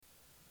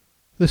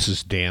This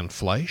is Dan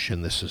Fleisch,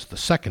 and this is the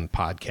second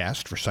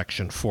podcast for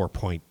Section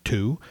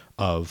 4.2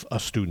 of A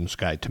Student's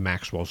Guide to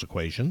Maxwell's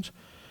Equations.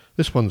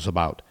 This one's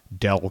about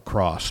del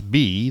cross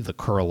B, the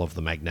curl of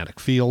the magnetic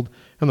field,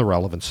 and the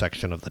relevant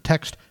section of the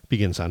text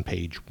begins on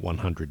page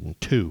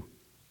 102.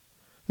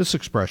 This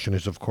expression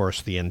is, of course,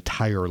 the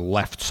entire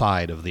left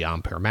side of the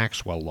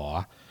Ampere-Maxwell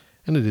law,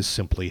 and it is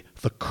simply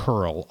the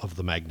curl of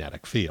the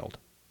magnetic field.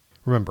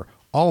 Remember,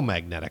 all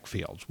magnetic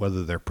fields,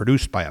 whether they're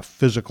produced by a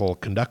physical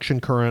conduction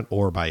current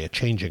or by a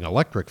changing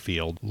electric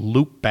field,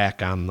 loop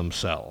back on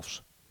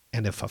themselves.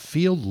 And if a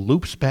field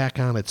loops back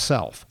on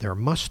itself, there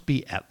must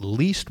be at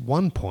least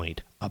one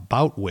point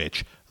about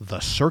which the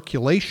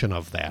circulation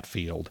of that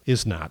field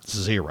is not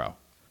zero.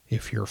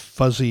 If you're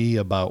fuzzy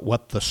about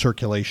what the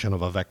circulation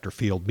of a vector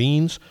field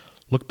means,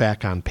 look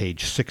back on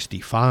page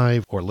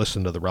 65 or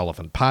listen to the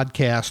relevant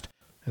podcast.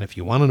 And if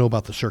you want to know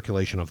about the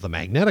circulation of the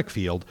magnetic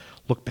field,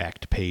 look back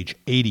to page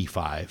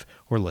 85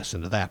 or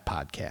listen to that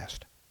podcast.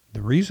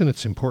 The reason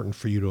it's important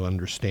for you to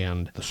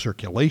understand the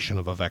circulation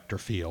of a vector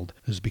field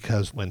is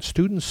because when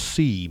students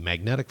see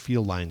magnetic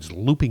field lines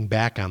looping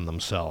back on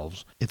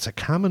themselves, it's a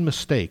common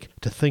mistake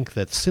to think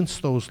that since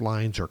those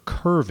lines are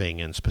curving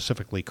and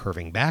specifically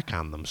curving back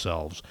on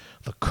themselves,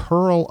 the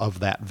curl of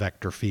that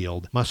vector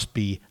field must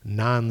be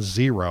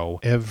non-zero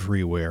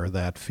everywhere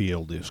that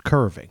field is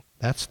curving.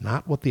 That's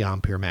not what the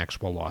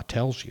Ampere-Maxwell law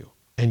tells you.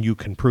 And you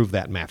can prove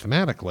that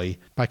mathematically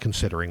by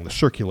considering the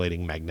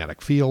circulating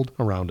magnetic field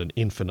around an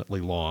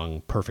infinitely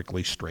long,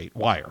 perfectly straight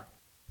wire.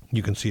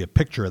 You can see a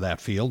picture of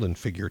that field in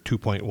figure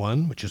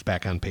 2.1, which is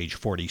back on page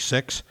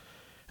 46,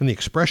 and the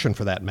expression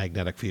for that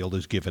magnetic field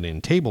is given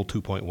in table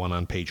 2.1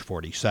 on page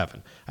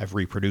 47. I've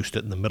reproduced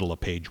it in the middle of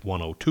page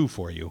 102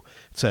 for you.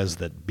 It says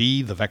that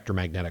B, the vector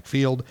magnetic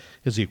field,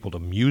 is equal to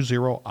mu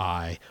 0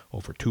 I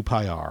over 2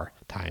 pi r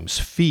times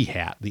phi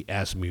hat, the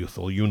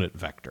azimuthal unit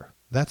vector.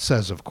 That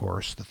says, of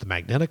course, that the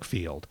magnetic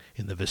field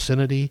in the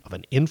vicinity of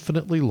an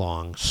infinitely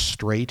long,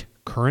 straight,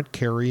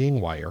 current-carrying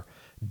wire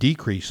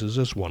decreases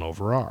as 1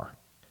 over r.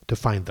 To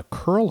find the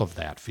curl of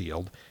that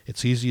field,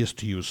 it's easiest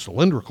to use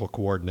cylindrical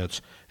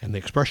coordinates, and the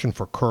expression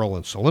for curl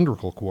in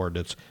cylindrical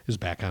coordinates is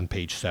back on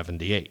page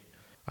 78.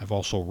 I've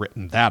also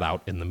written that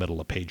out in the middle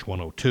of page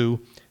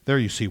 102. There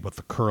you see what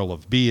the curl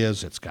of B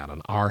is. It's got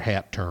an r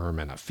hat term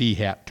and a phi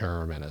hat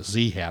term and a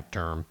z hat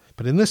term.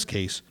 But in this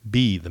case,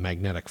 B, the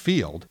magnetic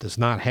field, does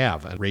not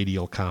have a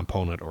radial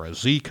component or a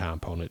z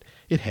component.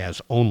 It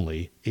has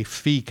only a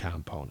phi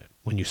component.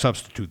 When you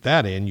substitute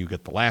that in, you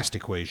get the last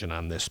equation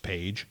on this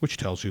page, which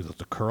tells you that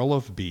the curl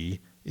of B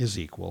is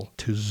equal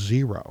to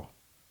 0.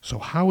 So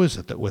how is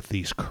it that with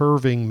these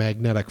curving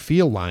magnetic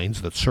field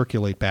lines that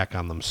circulate back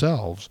on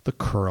themselves, the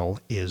curl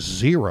is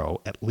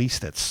 0, at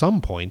least at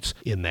some points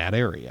in that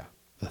area?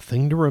 The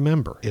thing to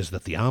remember is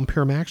that the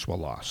Ampere-Maxwell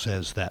law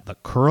says that the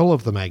curl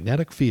of the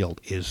magnetic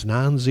field is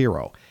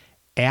non-zero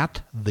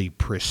at the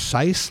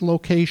precise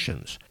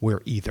locations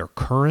where either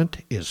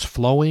current is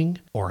flowing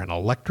or an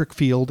electric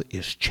field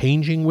is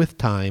changing with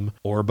time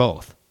or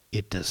both.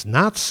 It does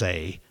not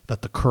say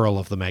that the curl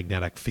of the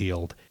magnetic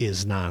field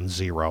is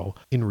non-zero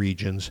in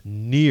regions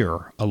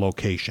near a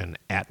location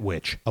at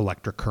which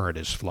electric current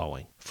is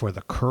flowing. For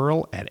the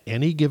curl at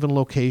any given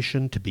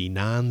location to be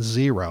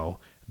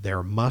non-zero,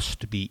 there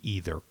must be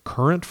either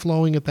current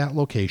flowing at that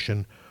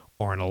location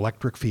or an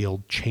electric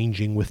field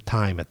changing with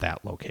time at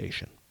that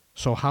location.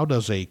 So how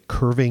does a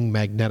curving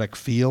magnetic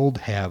field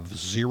have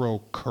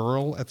zero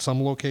curl at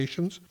some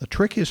locations? The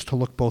trick is to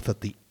look both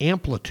at the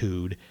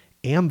amplitude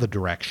and the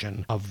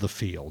direction of the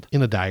field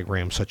in a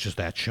diagram such as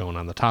that shown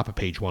on the top of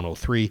page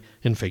 103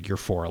 in figure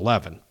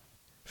 411.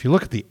 If you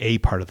look at the A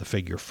part of the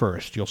figure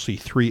first, you'll see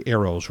 3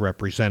 arrows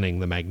representing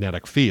the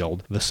magnetic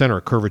field. The center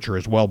of curvature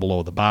is well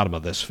below the bottom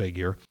of this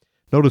figure.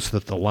 Notice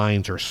that the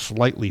lines are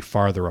slightly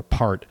farther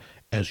apart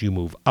as you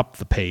move up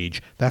the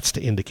page. That's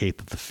to indicate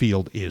that the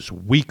field is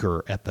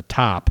weaker at the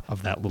top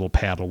of that little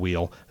paddle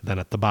wheel than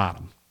at the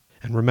bottom.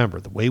 And remember,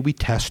 the way we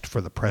test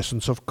for the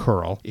presence of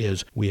curl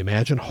is we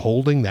imagine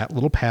holding that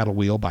little paddle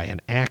wheel by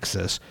an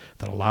axis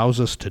that allows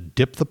us to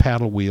dip the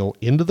paddle wheel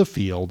into the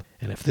field,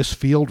 and if this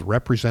field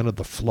represented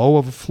the flow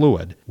of a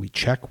fluid, we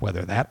check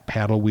whether that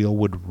paddle wheel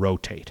would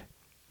rotate.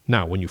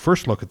 Now, when you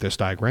first look at this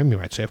diagram, you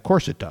might say, of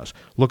course it does.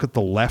 Look at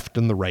the left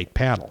and the right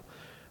paddle.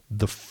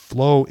 The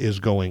flow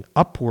is going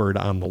upward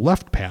on the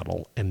left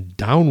paddle and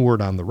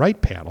downward on the right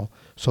paddle,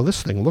 so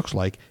this thing looks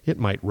like it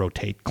might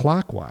rotate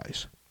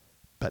clockwise.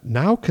 But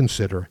now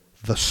consider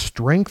the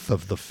strength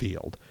of the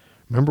field.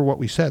 Remember what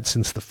we said,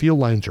 since the field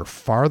lines are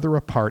farther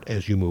apart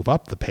as you move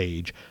up the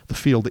page, the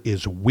field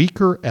is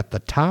weaker at the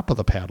top of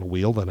the paddle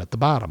wheel than at the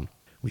bottom.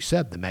 We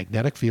said the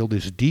magnetic field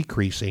is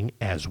decreasing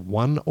as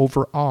 1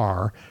 over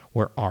r,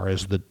 where r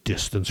is the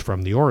distance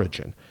from the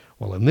origin.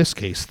 Well, in this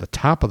case, the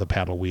top of the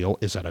paddle wheel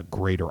is at a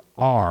greater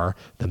r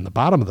than the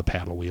bottom of the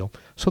paddle wheel,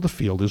 so the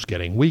field is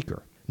getting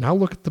weaker. Now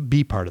look at the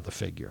B part of the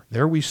figure.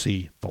 There we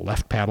see the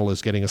left paddle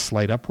is getting a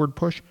slight upward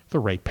push, the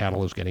right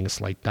paddle is getting a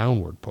slight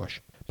downward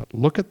push. But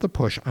look at the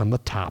push on the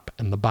top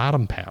and the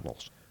bottom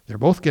paddles. They're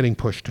both getting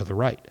pushed to the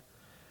right.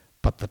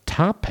 But the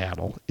top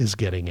paddle is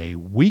getting a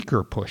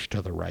weaker push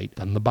to the right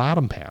than the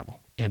bottom paddle.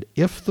 And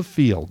if the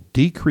field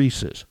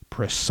decreases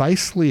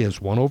precisely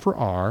as 1 over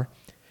r,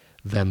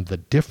 then the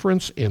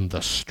difference in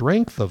the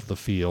strength of the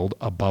field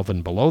above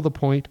and below the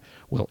point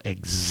will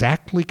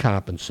exactly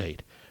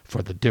compensate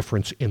for the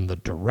difference in the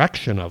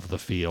direction of the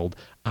field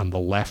on the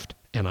left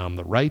and on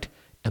the right,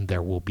 and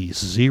there will be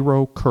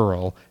zero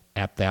curl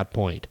at that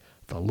point.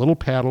 The little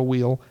paddle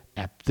wheel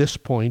at this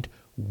point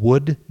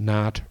would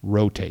not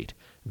rotate.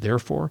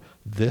 Therefore,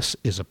 this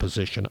is a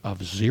position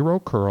of zero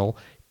curl,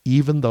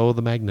 even though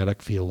the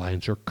magnetic field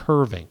lines are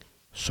curving.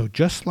 So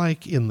just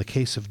like in the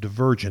case of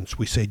divergence,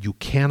 we said you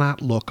cannot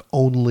look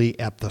only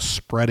at the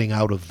spreading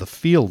out of the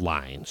field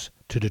lines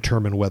to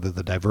determine whether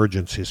the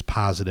divergence is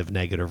positive,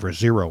 negative, or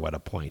zero at a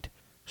point.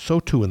 So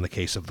too in the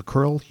case of the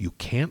curl, you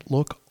can't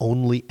look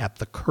only at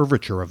the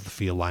curvature of the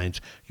field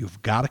lines.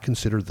 You've got to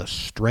consider the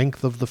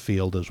strength of the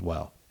field as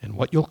well. And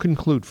what you'll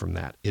conclude from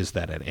that is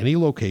that at any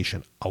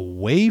location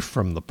away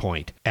from the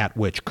point at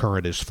which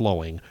current is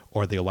flowing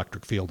or the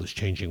electric field is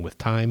changing with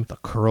time, the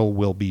curl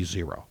will be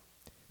zero.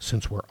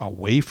 Since we're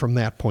away from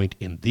that point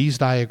in these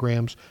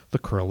diagrams, the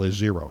curl is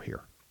zero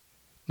here.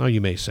 Now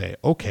you may say,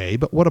 okay,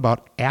 but what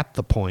about at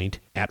the point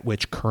at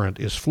which current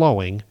is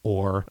flowing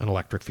or an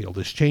electric field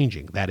is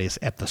changing? That is,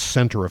 at the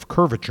center of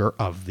curvature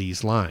of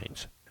these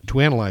lines. To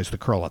analyze the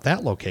curl at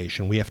that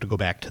location, we have to go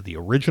back to the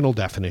original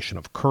definition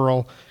of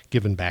curl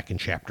given back in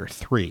Chapter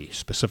 3.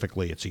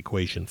 Specifically, it's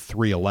equation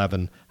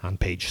 311 on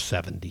page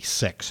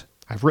 76.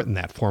 I've written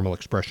that formal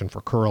expression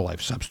for curl.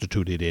 I've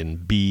substituted in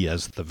B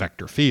as the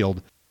vector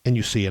field, and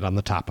you see it on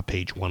the top of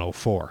page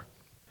 104.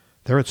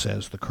 There it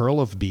says the curl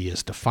of B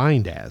is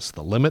defined as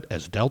the limit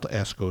as delta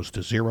S goes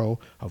to 0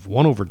 of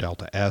 1 over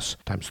delta S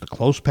times the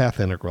closed path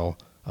integral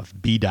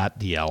of B dot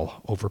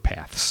dl over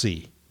path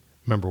C.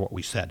 Remember what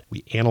we said.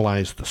 We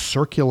analyze the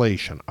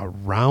circulation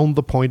around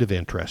the point of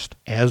interest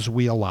as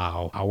we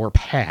allow our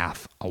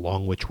path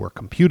along which we're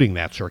computing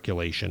that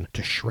circulation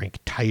to shrink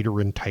tighter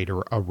and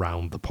tighter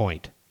around the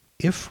point.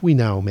 If we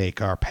now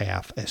make our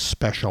path a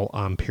special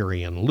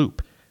Amperian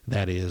loop,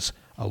 that is,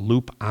 a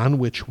loop on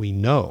which we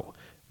know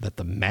that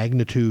the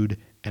magnitude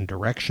and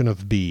direction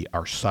of B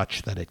are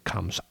such that it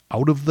comes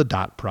out of the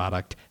dot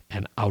product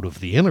and out of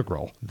the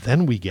integral,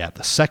 then we get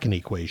the second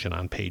equation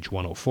on page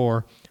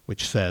 104,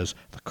 which says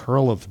the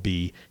curl of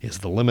B is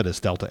the limit as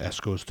delta S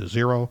goes to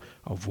 0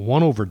 of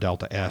 1 over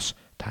delta S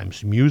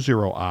times mu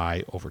 0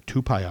 I over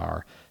 2 pi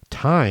r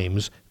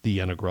times the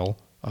integral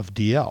of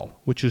dl,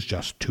 which is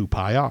just 2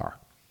 pi r.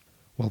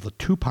 Well, the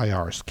 2 pi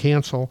r's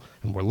cancel,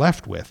 and we're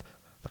left with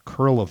the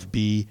curl of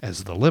B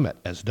as the limit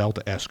as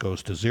delta S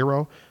goes to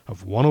 0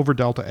 of 1 over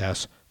delta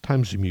S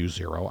times mu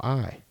 0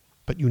 I.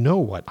 But you know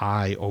what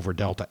I over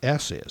delta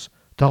S is.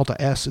 Delta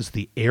S is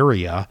the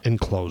area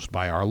enclosed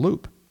by our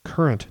loop.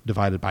 Current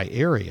divided by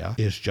area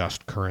is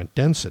just current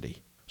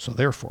density. So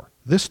therefore,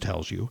 this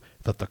tells you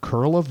that the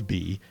curl of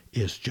B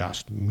is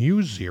just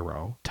mu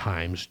 0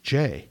 times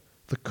J,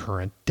 the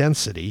current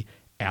density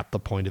at the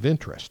point of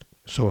interest.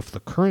 So if the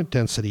current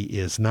density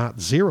is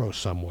not 0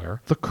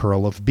 somewhere, the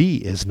curl of B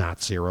is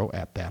not 0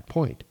 at that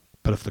point.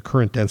 But if the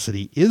current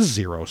density is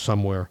 0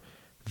 somewhere,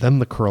 then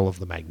the curl of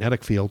the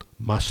magnetic field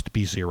must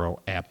be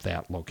 0 at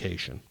that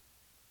location.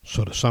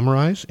 So to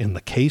summarize, in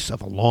the case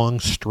of a long,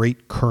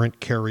 straight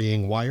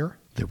current-carrying wire,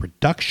 the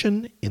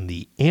reduction in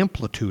the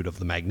amplitude of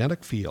the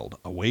magnetic field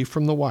away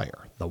from the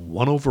wire, the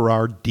 1 over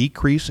r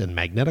decrease in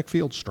magnetic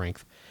field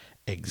strength,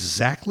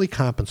 exactly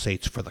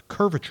compensates for the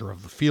curvature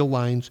of the field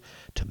lines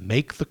to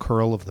make the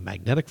curl of the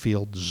magnetic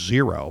field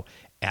 0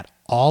 at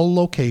all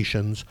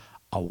locations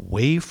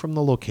away from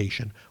the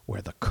location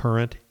where the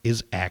current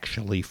is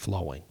actually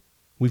flowing.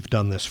 We've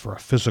done this for a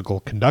physical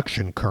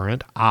conduction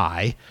current,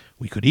 I.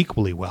 We could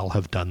equally well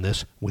have done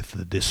this with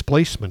the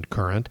displacement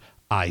current,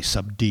 I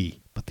sub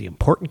d. But the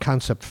important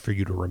concept for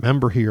you to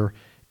remember here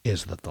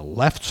is that the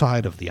left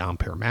side of the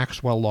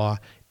Ampere-Maxwell law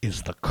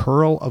is the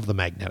curl of the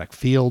magnetic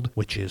field,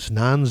 which is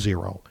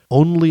non-zero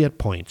only at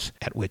points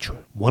at which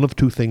one of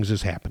two things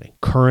is happening.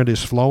 Current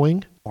is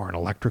flowing or an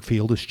electric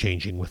field is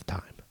changing with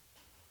time.